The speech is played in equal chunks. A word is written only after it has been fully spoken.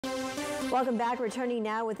Welcome back. Returning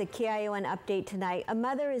now with a KION update tonight. A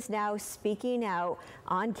mother is now speaking out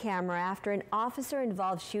on camera after an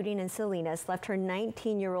officer-involved shooting in Salinas left her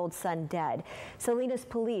 19-year-old son dead. Salinas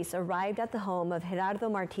police arrived at the home of Gerardo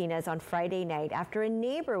Martinez on Friday night after a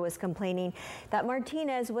neighbor was complaining that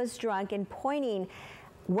Martinez was drunk and pointing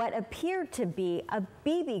what appeared to be a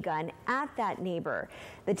BB gun at that neighbor.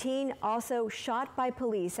 The teen also shot by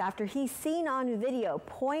police after he's seen on video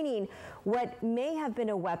pointing what may have been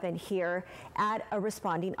a weapon here at a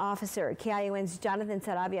responding officer. KION's Jonathan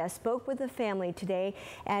Sarabia spoke with the family today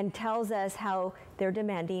and tells us how they're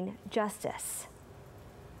demanding justice.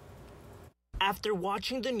 After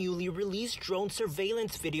watching the newly released drone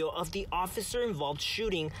surveillance video of the officer-involved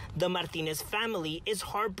shooting, the Martinez family is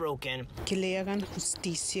heartbroken. Que le hagan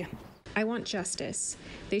justicia. I want justice.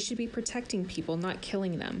 They should be protecting people, not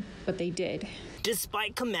killing them, but they did.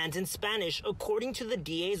 Despite commands in Spanish, according to the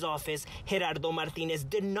DA's office, Gerardo Martinez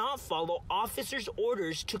did not follow officers'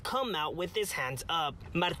 orders to come out with his hands up.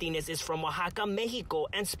 Martinez is from Oaxaca, Mexico,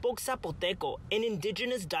 and spoke Zapoteco, an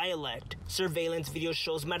indigenous dialect. Surveillance video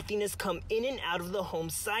shows Martinez come in and out of the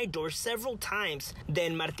home's side door several times.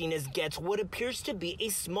 Then Martinez gets what appears to be a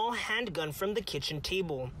small handgun from the kitchen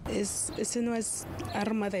table. Ese no es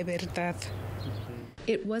arma de verdad.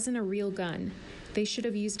 It wasn't a real gun. They should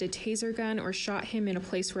have used a taser gun or shot him in a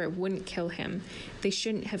place where it wouldn't kill him. They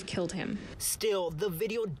shouldn't have killed him. Still, the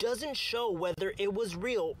video doesn't show whether it was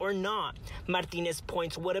real or not. Martinez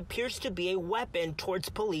points what appears to be a weapon towards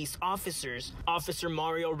police officers. Officer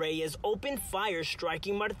Mario Reyes opened fire,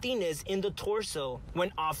 striking Martinez in the torso.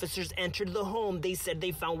 When officers entered the home, they said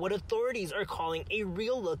they found what authorities are calling a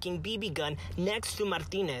real-looking BB gun next to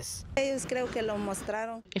Martinez.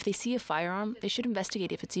 If they see a firearm, they should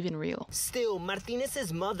investigate if it's even real. Still,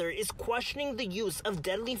 Martinez's mother is questioning the use of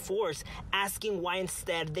deadly force, asking why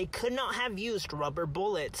instead they could not have used rubber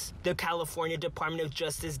bullets. The California Department of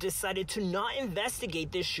Justice decided to not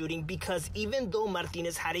investigate this shooting because even though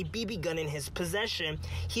Martinez had a BB gun in his possession,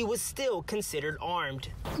 he was still considered armed.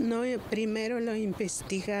 No, primero lo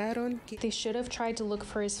investigaron. They should have tried to look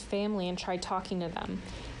for his family and tried talking to them.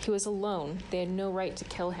 He was alone. They had no right to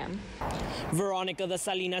kill him. Veronica, the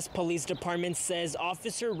Salinas Police Department says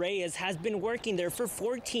Officer Reyes has been working there for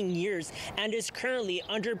 14 years and is currently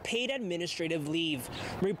under paid administrative leave.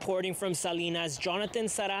 Reporting from Salinas, Jonathan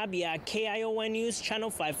Sarabia, KION News, Channel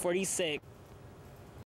 546.